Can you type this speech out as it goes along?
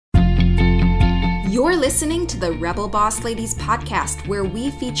You're listening to the Rebel Boss Ladies podcast, where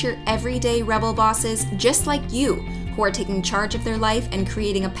we feature everyday rebel bosses just like you who are taking charge of their life and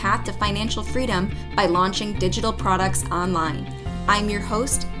creating a path to financial freedom by launching digital products online. I'm your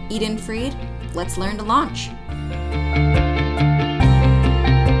host, Eden Freed. Let's learn to launch.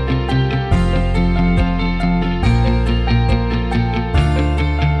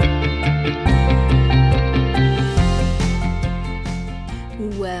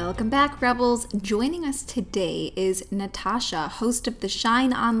 Welcome back, Rebels. Joining us today is Natasha, host of the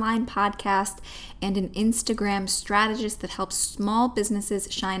Shine Online podcast and an Instagram strategist that helps small businesses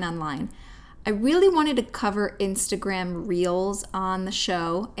shine online. I really wanted to cover Instagram Reels on the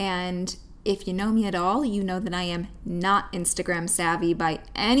show, and if you know me at all, you know that I am not Instagram savvy by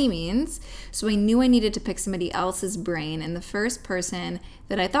any means, so I knew I needed to pick somebody else's brain, and the first person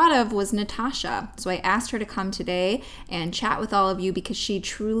that I thought of was Natasha. So I asked her to come today and chat with all of you because she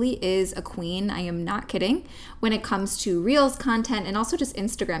truly is a queen. I am not kidding when it comes to Reels content and also just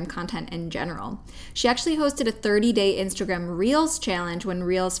Instagram content in general. She actually hosted a 30-day Instagram Reels challenge when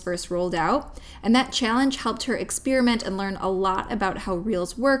Reels first rolled out, and that challenge helped her experiment and learn a lot about how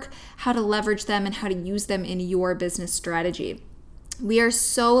Reels work, how to leverage them, and how to use them in your business strategy. We are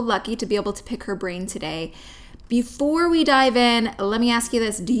so lucky to be able to pick her brain today. Before we dive in, let me ask you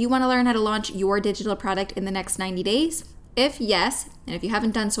this. Do you want to learn how to launch your digital product in the next 90 days? If yes, and if you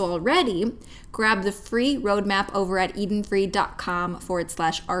haven't done so already, grab the free roadmap over at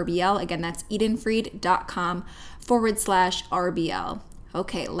edenfreed.com/RBL. Again, that's edenfreed.com/RBL.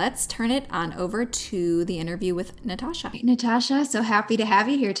 Okay, let's turn it on over to the interview with Natasha. Natasha, so happy to have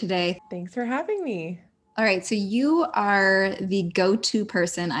you here today. Thanks for having me. All right, so you are the go-to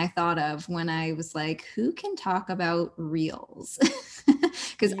person I thought of when I was like, who can talk about Reels?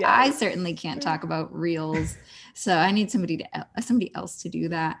 Because Yes. I certainly can't talk about Reels, so I need somebody else to do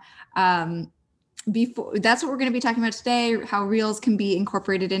that. That's what we're going to be talking about today, how Reels can be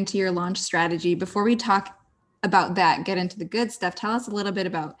incorporated into your launch strategy. Before we talk about that, get into the good stuff, tell us a little bit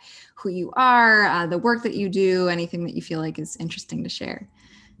about who you are, the work that you do, anything that you feel like is interesting to share.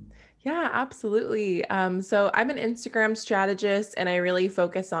 Yeah, absolutely. So I'm an Instagram strategist, and I really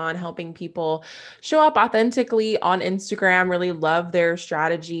focus on helping people show up authentically on Instagram, really love their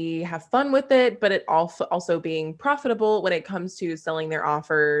strategy, have fun with it, but it also being profitable when it comes to selling their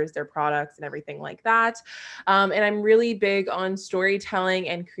offers, their products, and everything like that. And I'm really big on storytelling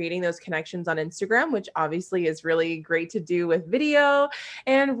and creating those connections on Instagram, which obviously is really great to do with video.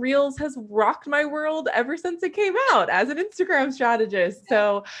 And Reels has rocked my world ever since it came out as an Instagram strategist.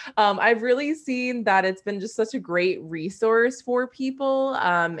 So I've really seen that it's been just such a great resource for people.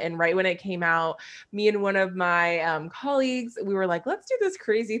 And right when it came out, me and one of my colleagues, we were like, let's do this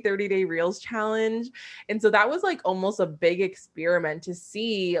crazy 30-day Reels challenge. And so that was like almost a big experiment to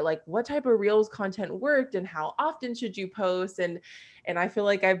see like what type of Reels content worked and how often should you post. And I feel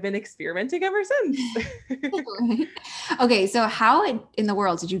like I've been experimenting ever since. Right. Okay, so how in the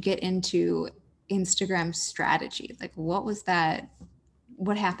world did you get into Instagram strategy? Like, what was that?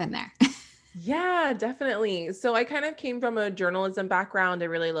 What happened there? Yeah, definitely. So I kind of came from a journalism background. I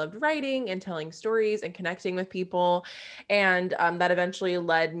really loved writing and telling stories and connecting with people. And that eventually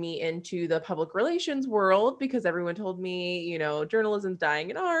led me into the public relations world because everyone told me, journalism's dying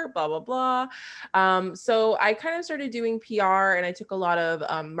in art, blah, blah, blah. So I kind of started doing PR, and I took a lot of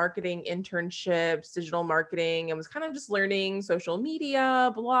marketing internships, digital marketing, and was kind of just learning social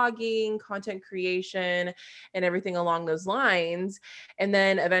media, blogging, content creation, and everything along those lines. And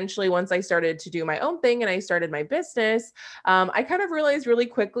then eventually, once I started to do my own thing and I started my business, I kind of realized really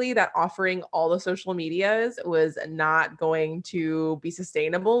quickly that offering all the social medias was not going to be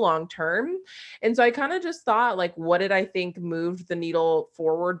sustainable long term. And so I kind of just thought, like, what did I think moved the needle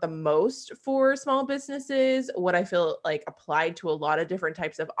forward the most for small businesses? What I feel like applied to a lot of different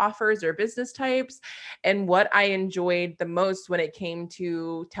types of offers or business types, and what I enjoyed the most when it came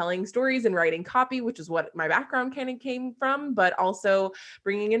to telling stories and writing copy, which is what my background kind of came from, but also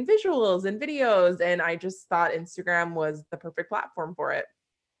bringing in visuals and videos. And I just thought Instagram was the perfect platform for it.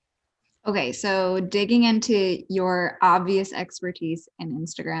 Okay, so digging into your obvious expertise in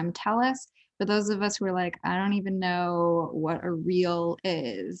Instagram, tell us, for those of us who are like, I don't even know what a reel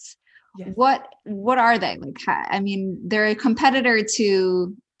is. Yes. What are they? Like, I mean, they're a competitor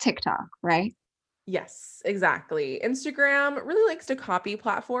to TikTok, right? Yes, exactly. Instagram really likes to copy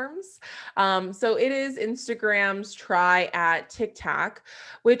platforms. So it is Instagram's try at TikTok,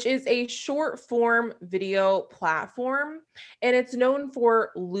 which is a short form video platform, and it's known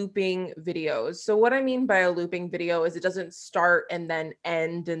for looping videos. So what I mean by a looping video is it doesn't start and then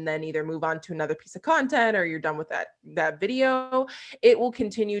end and then either move on to another piece of content or you're done with that video. It will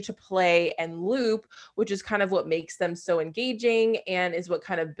continue to play and loop, which is kind of what makes them so engaging and is what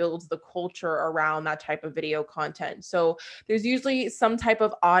kind of builds the culture around that type of video content. So there's usually some type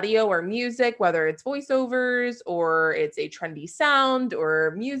of audio or music, whether it's voiceovers or it's a trendy sound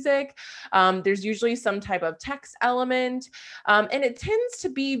or music. There's usually some type of text element. And it tends to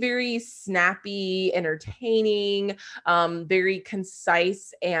be very snappy, entertaining, very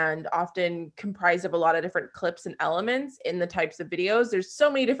concise, and often comprised of a lot of different clips and elements in the types of videos. There's so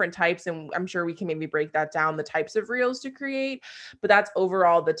many different types, and I'm sure we can maybe break that down, the types of reels to create, but that's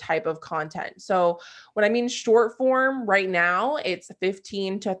overall the type of content. So when I mean short form, right now it's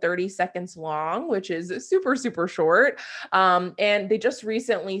 15 to 30 seconds long, which is super, super short. And they just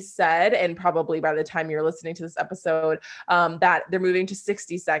recently said, and probably by the time you're listening to this episode, that they're moving to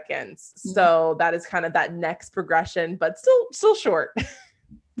 60 seconds. So that is kind of that next progression, but still short.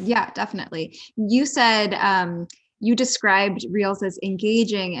 Yeah, definitely. You said you described reels as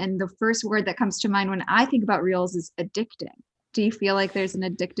engaging, and the first word that comes to mind when I think about reels is addicting. Do you feel like there's an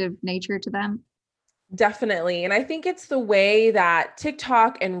addictive nature to them? Definitely. And I think it's the way that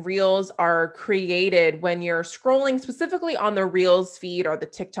TikTok and Reels are created when you're scrolling specifically on the Reels feed or the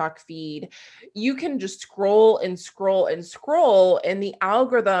TikTok feed. You can just scroll and scroll and scroll, and the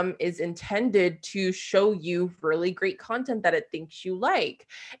algorithm is intended to show you really great content that it thinks you like.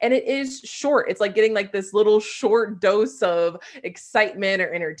 And it is short. It's like getting like this little short dose of excitement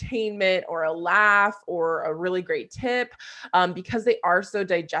or entertainment or a laugh or a really great tip. Because they are so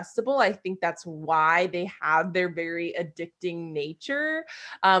digestible, I think that's why they have their very addicting nature,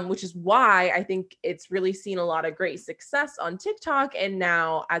 which is why I think it's really seen a lot of great success on TikTok. And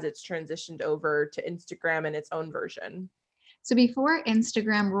now as it's transitioned over to Instagram and its own version. So before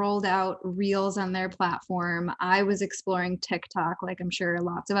Instagram rolled out Reels on their platform, I was exploring TikTok, like I'm sure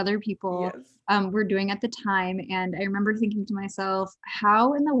lots of other people Yes. were doing at the time. And I remember thinking to myself,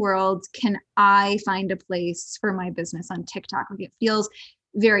 how in the world can I find a place for my business on TikTok? Like it feels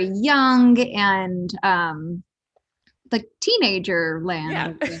very young and like teenager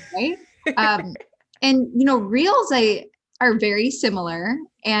land, Yeah. right? Um, and Reels are very similar.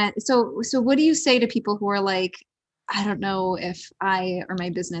 And so what do you say to people who are like, I don't know if I or my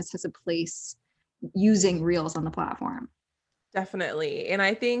business has a place using Reels on the platform? Definitely. And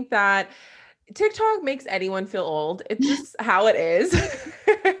I think that TikTok makes anyone feel old. It's just how it is.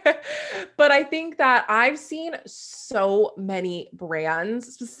 But I think that I've seen so many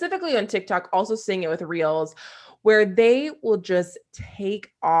brands, specifically on TikTok, also seeing it with Reels, where they will just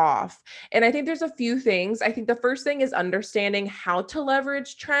take off. And I think there's a few things. I think the first thing is understanding how to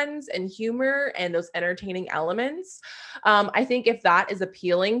leverage trends and humor and those entertaining elements. I think if that is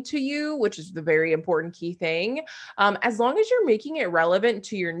appealing to you, which is the very important key thing, as long as you're making it relevant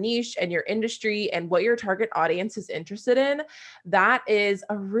to your niche and your industry and what your target audience is interested in, that is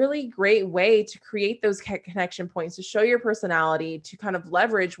a really great way to create those connection points, to show your personality, to kind of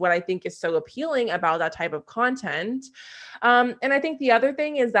leverage what I think is so appealing about that type of content. And I think the other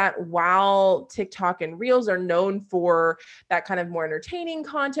thing is that while TikTok and Reels are known for that kind of more entertaining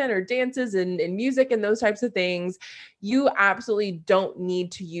content or dances and music and those types of things, you absolutely don't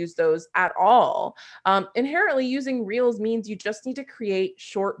need to use those at all. Inherently, using Reels means you just need to create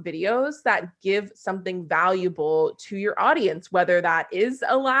short videos that give something valuable to your audience, whether that is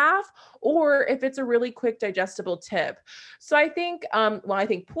a laugh or if it's a really quick digestible tip. So I think, I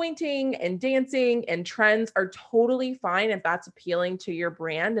think pointing and dancing and trends are totally fine if that's appealing to your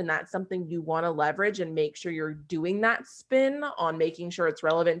brand and that's something you want to leverage and make sure you're doing that spin on making sure it's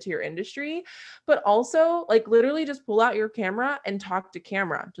relevant to your industry. But also, like literally just pull out your camera and talk to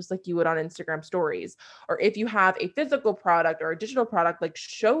camera, just like you would on Instagram stories. Or if you have a physical product or a digital product, like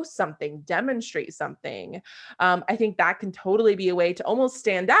show something, demonstrate something. I think that can totally be a way to almost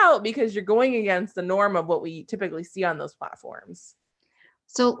stand out because you're going against the norm of what we typically see on those platforms.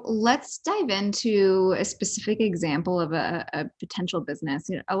 So let's dive into a specific example of a potential business.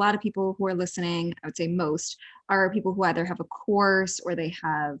 A lot of people who are listening, I would say most, are people who either have a course or they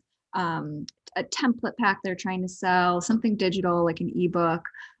have a template pack they're trying to sell, something digital like an ebook.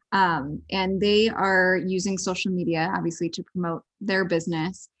 And they are using social media, obviously, to promote their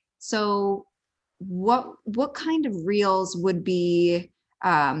business. So what kind of reels would be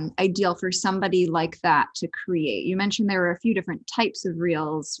ideal for somebody like that to create? You mentioned there were a few different types of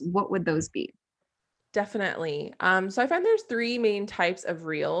reels. What would those be? Definitely. So I find there's three main types of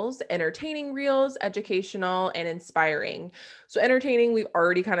reels: entertaining reels, educational, and inspiring. So entertaining, we've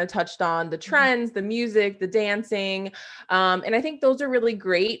already kind of touched on the trends, the music, the dancing. And I think those are really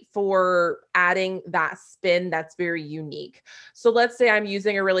great for adding that spin that's very unique. So let's say I'm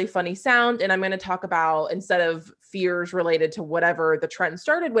using a really funny sound and I'm going to talk about, instead of fears related to whatever the trend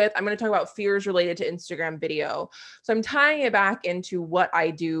started with, I'm going to talk about fears related to Instagram video. So I'm tying it back into what I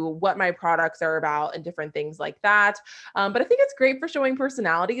do, what my products are about, and different things like that. But I think it's great for showing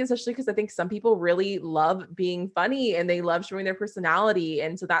personality, especially because I think some people really love being funny and they love showing their personality.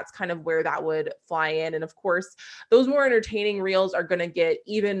 And so that's kind of where that would fly in. And of course, those more entertaining reels are going to get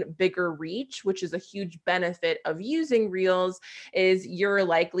even bigger reach, which is a huge benefit of using reels, is you're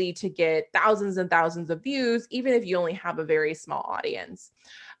likely to get thousands and thousands of views, even if you only have a very small audience.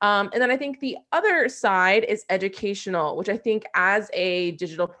 And then I think the other side is educational, which I think as a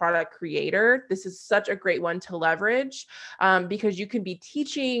digital product creator, this is such a great one to leverage, because you can be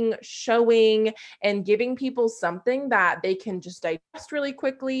teaching, showing, and giving people something that they can just digest really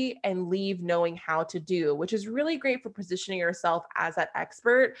quickly and leave knowing how to do, which is really great for positioning yourself as that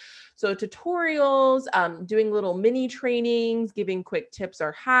expert. So tutorials, doing little mini trainings, giving quick tips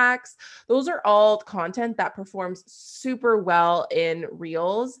or hacks, those are all content that performs super well in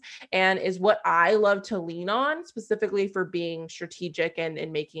Reels and is what I love to lean on specifically for being strategic and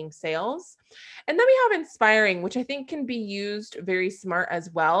making sales. And then we have inspiring, which I think can be used very smart as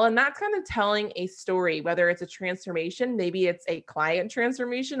well. And that's kind of telling a story, whether it's a transformation, maybe it's a client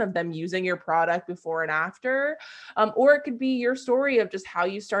transformation of them using your product before and after, or it could be your story of just how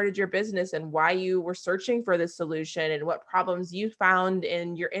you started your business and why you were searching for this solution and what problems you found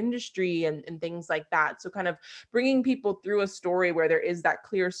in your industry and things like that. So kind of bringing people through a story where there is that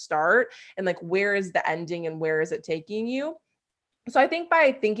clear start and like, where is the ending and where is it taking you? So I think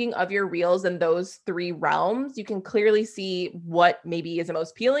by thinking of your reels in those three realms, you can clearly see what maybe is the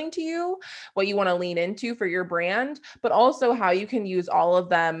most appealing to you, what you want to lean into for your brand, but also how you can use all of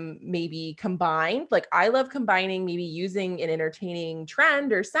them maybe combined. Like I love combining maybe using an entertaining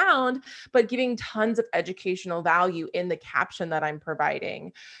trend or sound, but giving tons of educational value in the caption that I'm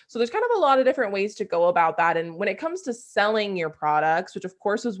providing. So there's kind of a lot of different ways to go about that. And when it comes to selling your products, which of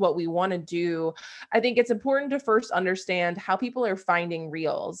course is what we want to do, I think it's important to first understand how people are finding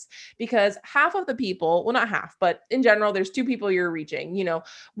reels, because half of the people, well, not half, but in general, there's two people you're reaching.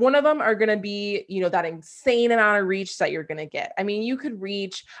 One of them are going to be, that insane amount of reach that you're going to get. I mean,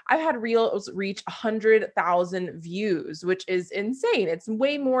 I've had reels reach 100,000 views, which is insane. It's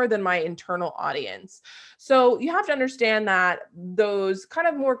way more than my internal audience. So you have to understand that those kind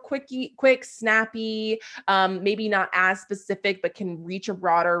of more quick, snappy, maybe not as specific, but can reach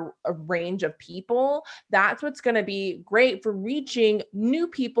a range of people. That's what's going to be great for reaching new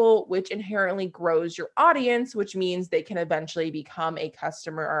people, which inherently grows your audience, which means they can eventually become a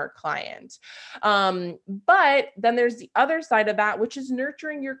customer or a client. But then there's the other side of that, which is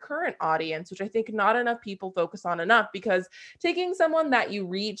nurturing your current audience, which I think not enough people focus on enough, because taking someone that you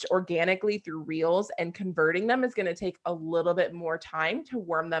reach organically through reels and converting them is going to take a little bit more time to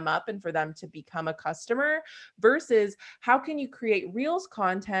warm them up and for them to become a customer, versus how can you create reels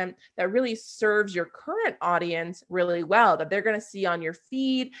content that really serves your current audience really well, that they're going to see on your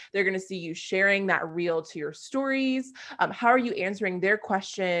feed. They're going to see you sharing that reel to your stories. How are you answering their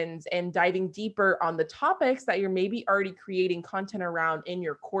questions and diving deeper on the topics that you're maybe already creating content around in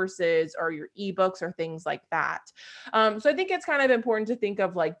your courses or your ebooks or things like that? So I think it's kind of important to think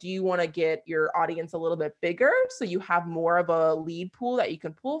of like, do you want to get your audience a little bit bigger so you have more of a lead pool that you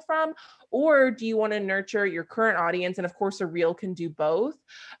can pull from? Or do you want to nurture your current audience? And of course, a reel can do both.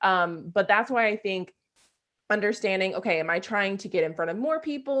 But that's why I think understanding, okay, am I trying to get in front of more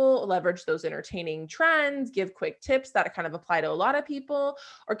people, leverage those entertaining trends, give quick tips that kind of apply to a lot of people?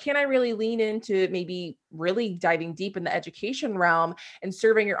 Or can I really lean into maybe really diving deep in the education realm and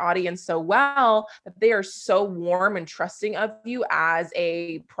serving your audience so well that they are so warm and trusting of you as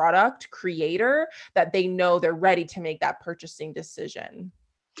a product creator that they know they're ready to make that purchasing decision?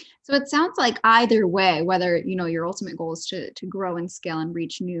 So it sounds like either way, whether your ultimate goal is to grow and scale and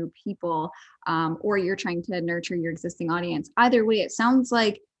reach new people, or you're trying to nurture your existing audience. Either way, it sounds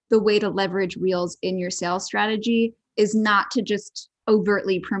like the way to leverage reels in your sales strategy is not to just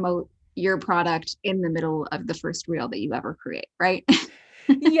overtly promote your product in the middle of the first reel that you ever create, right?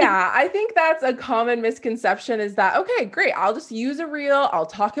 Yeah, I think that's a common misconception is that, okay, great, I'll just use a reel, I'll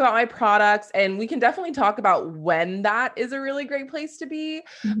talk about my products, and we can definitely talk about when that is a really great place to be.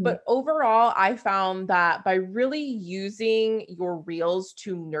 Mhm. But overall, I found that by really using your reels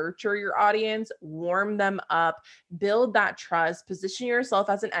to nurture your audience, warm them up, build that trust, position yourself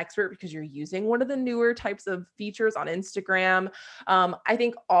as an expert because you're using one of the newer types of features on Instagram. I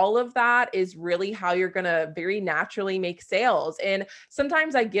think all of that is really how you're going to very naturally make sales. And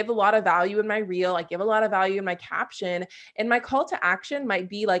sometimes I give a lot of value in my reel, I give a lot of value in my caption, and my call to action might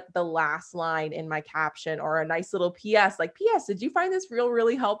be like the last line in my caption or a nice little PS, like, PS, did you find this reel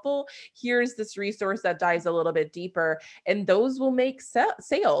really helpful? Here's this resource that dives a little bit deeper. And those will make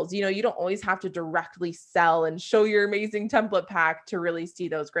sales. You don't always have to directly sell and show your amazing template pack to really see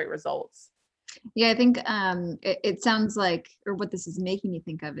those great results. Yeah, I think it sounds like, or what this is making me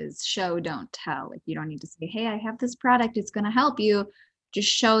think of is show, don't tell. Like you don't need to say, hey, I have this product, it's going to help you. Just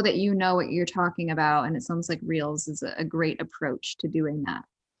show that you know what you're talking about. And it sounds like Reels is a great approach to doing that.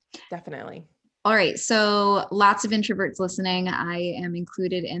 Definitely. All right, so lots of introverts listening. I am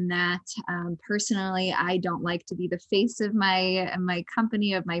included in that. Personally, I don't like to be the face of my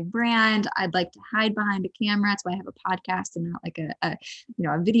company, of my brand. I'd like to hide behind a camera. That's why I have a podcast and not like a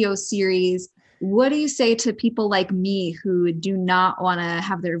video series. What do you say to people like me who do not want to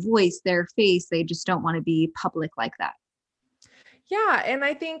have their voice, their face? They just don't want to be public like that. Yeah, and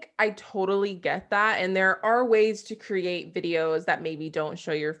I think I totally get that. And there are ways to create videos that maybe don't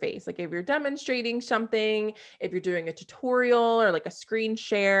show your face. Like if you're demonstrating something, if you're doing a tutorial or like a screen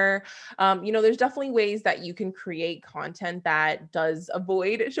share, there's definitely ways that you can create content that does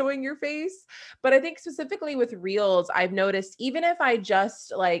avoid showing your face. But I think specifically with Reels, I've noticed even if I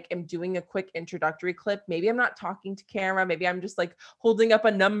just like am doing a quick introductory clip, maybe I'm not talking to camera, maybe I'm just like holding up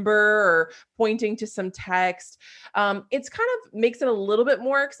a number or pointing to some text. It's kind of makes it a little bit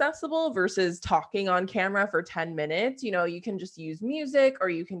more accessible versus talking on camera for 10 minutes. You can just use music or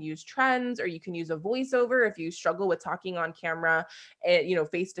you can use trends or you can use a voiceover if you struggle with talking on camera,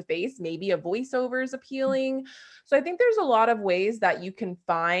 face to face, maybe a voiceover is appealing. So I think there's a lot of ways that you can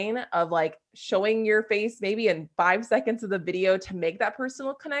find of like showing your face maybe in 5 seconds of the video to make that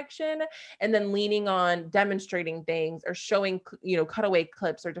personal connection, and then leaning on demonstrating things or showing, cutaway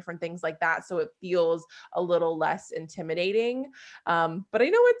clips or different things like that. So it feels a little less intimidating. But I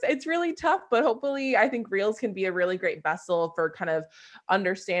know it's really tough, but hopefully I think Reels can be a really great vessel for kind of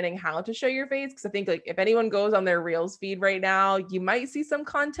understanding how to show your face. Cause I think like if anyone goes on their Reels feed right now, you might see some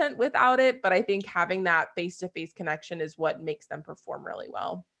content without it, but I think having that face-to-face connection is what makes them perform really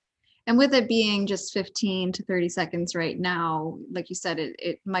well. And with it being just 15 to 30 seconds right now, like you said,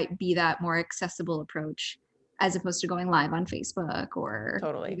 it might be that more accessible approach as opposed to going live on Facebook or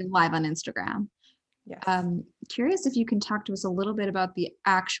Totally. even live on Instagram. Yes. Curious if you can talk to us a little bit about the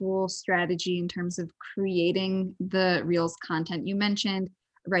actual strategy in terms of creating the Reels content. You mentioned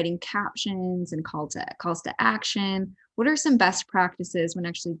writing captions and calls to action. What are some best practices when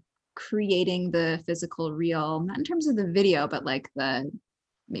actually creating the physical reel, not in terms of the video, but like the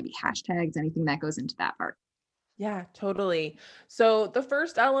maybe hashtags, anything that goes into that part? Yeah, totally. So the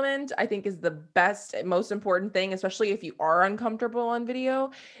first element I think is the best, most important thing, especially if you are uncomfortable on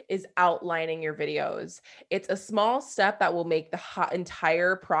video, is outlining your videos. It's a small step that will make the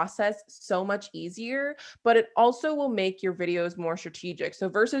entire process so much easier, but it also will make your videos more strategic. So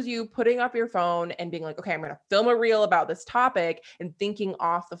versus you putting up your phone and being like, okay, I'm going to film a reel about this topic and thinking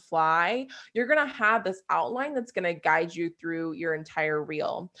off the fly, you're going to have this outline that's going to guide you through your entire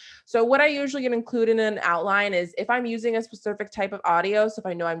reel. So what I usually include in an outline is if I'm using a specific type of audio. So if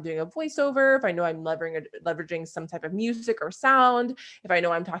I know I'm doing a voiceover, if I know I'm leveraging some type of music or sound, if I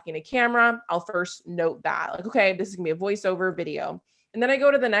know I'm talking to camera, I'll first note that like, okay, this is gonna be a voiceover video. And then I go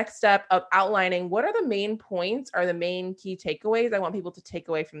to the next step of outlining what are the main points or the main key takeaways I want people to take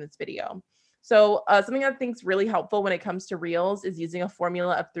away from this video. So something I think is really helpful when it comes to Reels is using a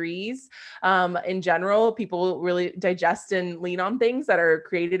formula of threes. In general, people really digest and lean on things that are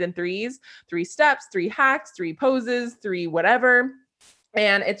created in threes: 3 steps, 3 hacks, 3 poses, 3 whatever.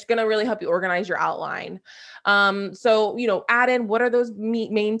 And it's going to really help you organize your outline. So, add in what are those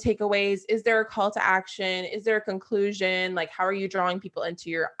main takeaways? Is there a call to action? Is there a conclusion? Like, how are you drawing people into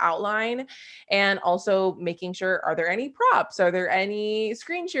your outline? And also making sure, are there any props? Are there any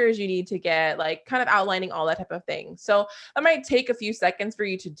screen shares you need to get? Like, kind of outlining all that type of thing. So, that might take a few seconds for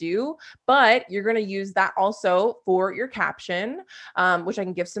you to do, but you're going to use that also for your caption, which I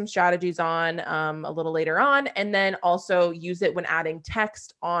can give some strategies on a little later on. And then also use it when adding text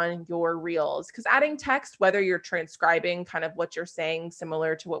text on your reels, because adding text, whether you're transcribing kind of what you're saying,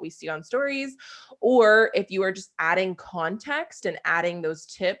 similar to what we see on stories, or if you are just adding context and adding those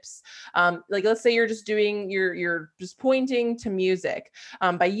tips, like let's say you're just doing, you're just pointing to music.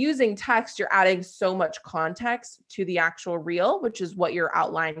 By using text, you're adding so much context to the actual reel, which is what your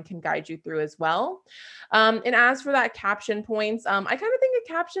outline can guide you through as well. And as for that caption points, I kind of think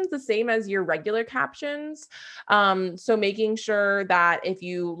a caption's the same as your regular captions. So making sure that if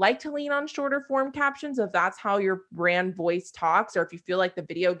you like to lean on shorter form captions, if that's how your brand voice talks, or if you feel like the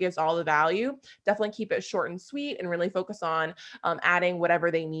video gives all the value, definitely keep it short and sweet and really focus on adding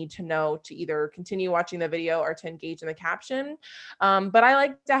whatever they need to know to either continue watching the video or to engage in the caption. But I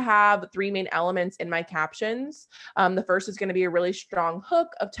like to have three main elements in my captions. The first is going to be a really strong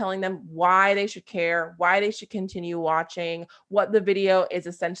hook of telling them why they should care, why they should continue watching, what the video is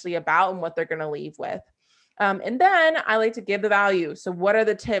essentially about, and what they're going to leave with. And then I like to give the value. So what are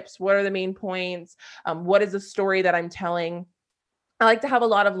the tips? What are the main points? What is the story that I'm telling? I like to have a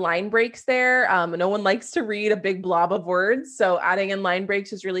lot of line breaks there. No one likes to read a big blob of words, so adding in line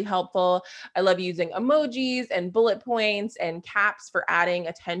breaks is really helpful. I love using emojis and bullet points and caps for adding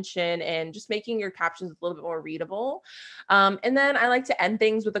attention and just making your captions a little bit more readable. And then I like to end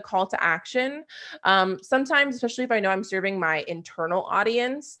things with a call to action. Sometimes, especially if I know I'm serving my internal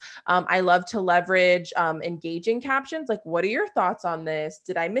audience, I love to leverage engaging captions. Like, what are your thoughts on this?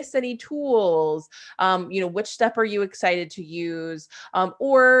 Did I miss any tools? Which step are you excited to use?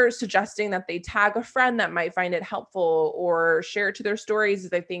 Or suggesting that they tag a friend that might find it helpful, or share it to their stories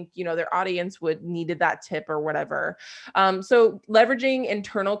if they think, their audience would needed that tip or whatever. So leveraging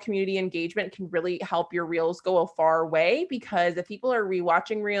internal community engagement can really help your reels go a far way, because if people are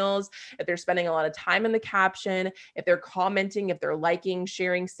rewatching reels, if they're spending a lot of time in the caption, if they're commenting, if they're liking,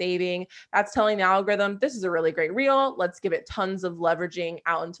 sharing, saving, that's telling the algorithm, this is a really great reel. Let's give it tons of leveraging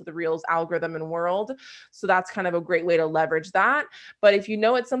out into the reels algorithm and world. So that's kind of a great way to leverage that. But if you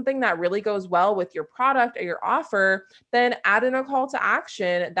know it's something that really goes well with your product or your offer, then add in a call to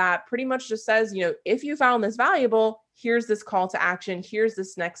action that pretty much just says, if you found this valuable, here's this call to action, here's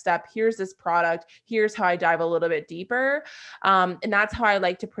this next step, here's this product, here's how I dive a little bit deeper. And that's how I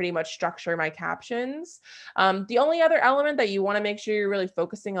like to pretty much structure my captions. The only other element that you want to make sure you're really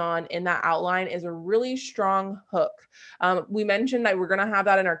focusing on in that outline is a really strong hook. We mentioned that we're going to have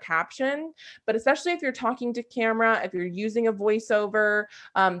that in our caption, but especially if you're talking to camera, if you're using a voiceover,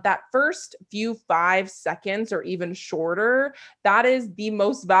 that first few 5 seconds or even shorter, that is the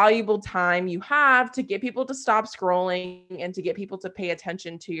most valuable time you have to get people to stop scrolling and to get people to pay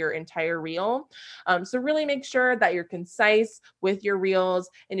attention to your entire reel. So really make sure that you're concise with your reels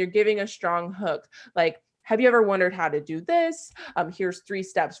and you're giving a strong hook. Like, have you ever wondered how to do this? Here's 3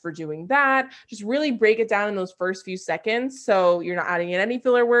 steps for doing that. Just really break it down in those first few seconds, so you're not adding in any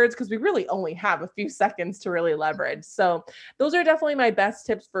filler words, because we really only have a few seconds to really leverage. So those are definitely my best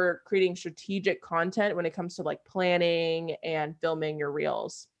tips for creating strategic content when it comes to like planning and filming your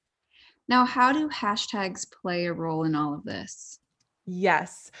reels. Now, how do hashtags play a role in all of this?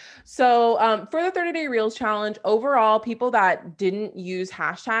 Yes. So for the 30-day Reels challenge, overall, people that didn't use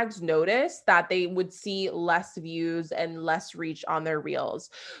hashtags noticed that they would see less views and less reach on their Reels.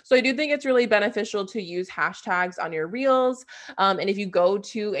 So I do think it's really beneficial to use hashtags on your Reels. And if you go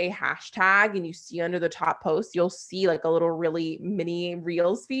to a hashtag and you see under the top post, you'll see like a little really mini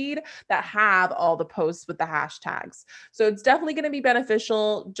Reels feed that have all the posts with the hashtags. So it's definitely going to be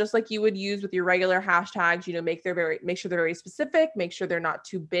beneficial, just like you would use with your regular hashtags. Make sure they're very specific, make sure they're not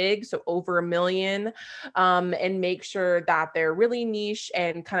too big, so over 1 million, and make sure that they're really niche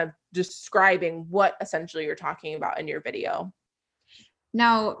and kind of describing what essentially you're talking about in your video.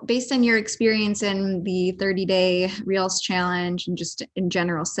 Now, based on your experience in the 30-day Reels challenge and just in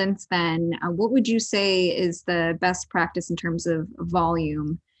general since then, what would you say is the best practice in terms of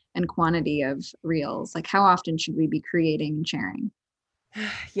volume and quantity of Reels? Like, how often should we be creating and sharing?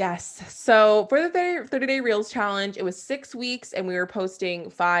 Yes. So for the 30-day Reels challenge, it was 6 weeks and we were posting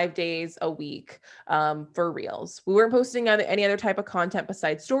 5 days a week for Reels. We weren't posting any other type of content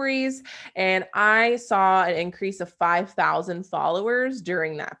besides stories. And I saw an increase of 5,000 followers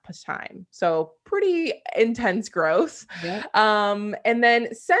during that time. So pretty intense growth. Yep. And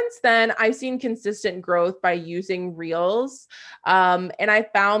then since then, I've seen consistent growth by using Reels. And I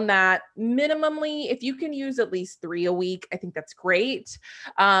found that minimally, if you can use at least 3 a week, I think that's great.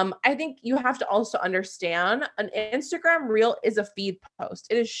 I think you have to also understand an Instagram reel is a feed post.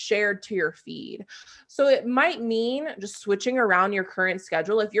 It is shared to your feed. So it might mean just switching around your current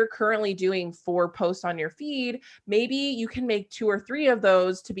schedule. If you're currently doing 4 posts on your feed, maybe you can make 2 or 3 of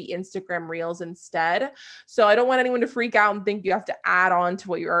those to be Instagram reels instead. So I don't want anyone to freak out and think you have to add on to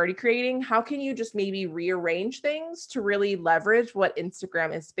what you're already creating. How can you just maybe rearrange things to really leverage what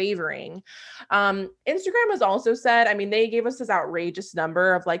Instagram is favoring? Instagram has also said, I mean, they gave us this outrageous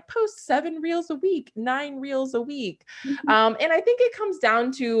number of like post 7 reels a week, 9 reels a week. And I think it comes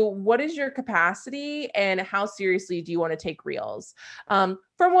down to what is your capacity and how seriously do you want to take reels?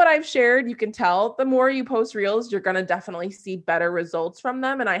 From what I've shared, you can tell the more you post reels, you're going to definitely see better results from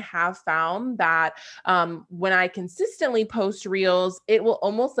them. And I have found that when I consistently post reels, it will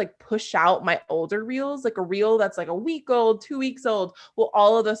almost like push out my older reels, like a reel that's like a week old, 2 weeks old, will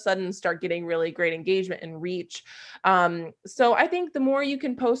all of a sudden start getting really great engagement and reach. So I think the more you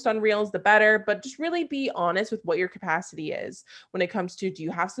can post on reels, the better, but just really be honest with what your capacity is when it comes to, do you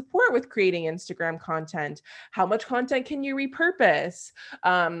have support with creating Instagram content? How much content can you repurpose?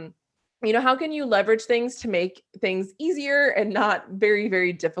 How can you leverage things to make things easier and not very,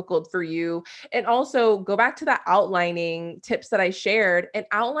 very difficult for you? And also go back to that outlining tips that I shared and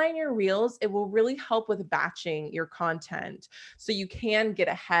outline your reels. It will really help with batching your content so you can get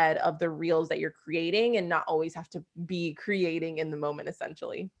ahead of the reels that you're creating and not always have to be creating in the moment,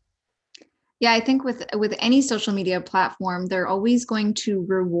 essentially. Yeah, I think with any social media platform, they're always going to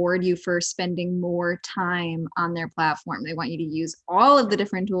reward you for spending more time on their platform. They want you to use all of the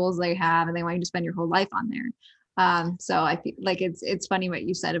different tools they have, and they want you to spend your whole life on there. So I feel like it's funny what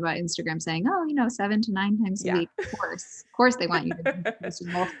you said about Instagram saying, oh, 7 to 9 times a week. Of course, they want you to be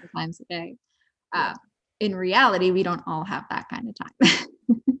posting multiple times a day. In reality, we don't all have that kind of time.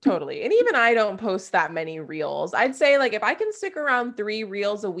 Totally. And even I don't post that many reels. I'd say like if I can stick around 3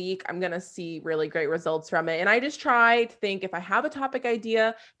 reels a week, I'm going to see really great results from it. And I just try to think if I have a topic idea,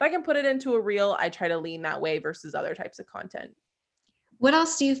 if I can put it into a reel, I try to lean that way versus other types of content. What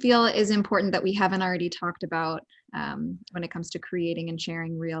else do you feel is important that we haven't already talked about when it comes to creating and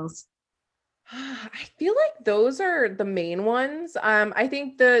sharing reels? I feel like those are the main ones. I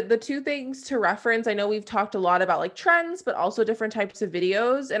think the 2 things to reference, I know we've talked a lot about like trends, but also different types of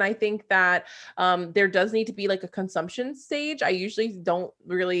videos. And I think that there does need to be like a consumption stage. I usually don't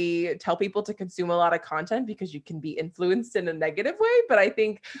really tell people to consume a lot of content because you can be influenced in a negative way. But I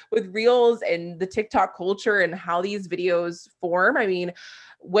think with reels and the TikTok culture and how these videos form, I mean,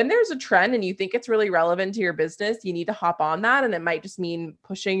 when there's a trend and you think it's really relevant to your business, you need to hop on that. And it might just mean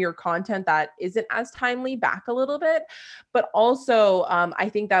pushing your content that isn't as timely back a little bit. But also, I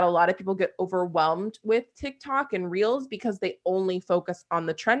think that a lot of people get overwhelmed with TikTok and Reels because they only focus on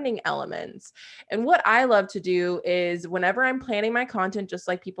the trending elements. And what I love to do is whenever I'm planning my content, just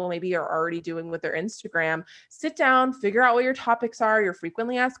like people maybe are already doing with their Instagram, sit down, figure out what your topics are, your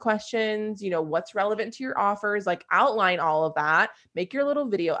frequently asked questions, what's relevant to your offers, like outline all of that, make your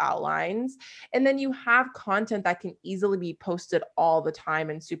little video outlines, and then you have content that can easily be posted all the time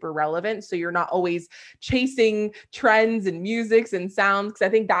and super relevant. So you're not always chasing trends and musics and sounds, because I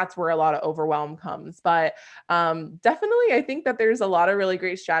think that's where a lot of overwhelm comes. But definitely, I think that there's a lot of really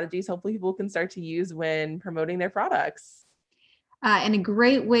great strategies hopefully people can start to use when promoting their products. And a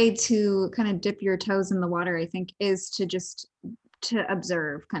great way to kind of dip your toes in the water, I think, is to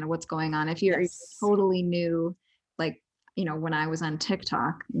observe kind of what's going on. If you're totally new, like, when I was on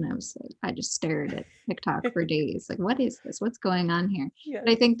TikTok, and I just stared at TikTok for days. Like, what is this? What's going on here? Yeah.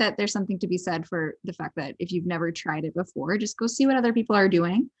 But I think that there's something to be said for the fact that if you've never tried it before, just go see what other people are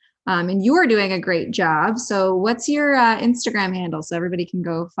doing. And you're doing a great job. So what's your Instagram handle so everybody can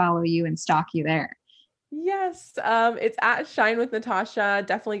go follow you and stalk you there? Yes, it's at Shine with Natasha.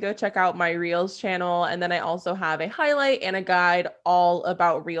 Definitely go check out my Reels channel. And then I also have a highlight and a guide all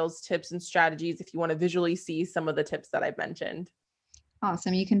about Reels tips and strategies if you want to visually see some of the tips that I've mentioned.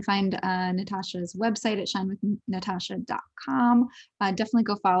 Awesome. You can find Natasha's website at shinewithnatasha.com. Definitely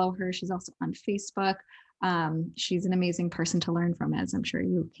go follow her. She's also on Facebook. She's an amazing person to learn from, as I'm sure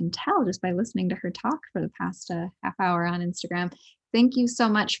you can tell just by listening to her talk for the past half hour on Instagram. Thank you so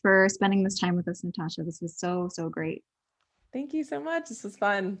much for spending this time with us, Natasha. This was so, so great. Thank you so much. This was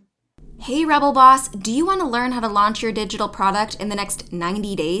fun. Hey, Rebel Boss, do you want to learn how to launch your digital product in the next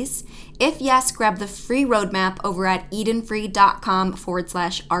 90 days? If yes, grab the free roadmap over at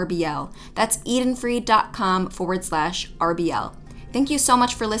edenfree.com/RBL. That's edenfree.com/RBL. Thank you so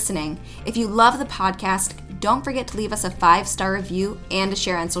much for listening. If you love the podcast, don't forget to leave us a 5-star review and a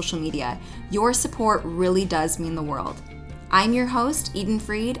share on social media. Your support really does mean the world. I'm your host, Eden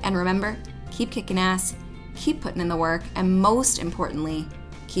Freed, and remember, keep kicking ass, keep putting in the work, and most importantly,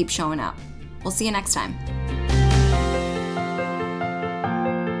 keep showing up. We'll see you next time.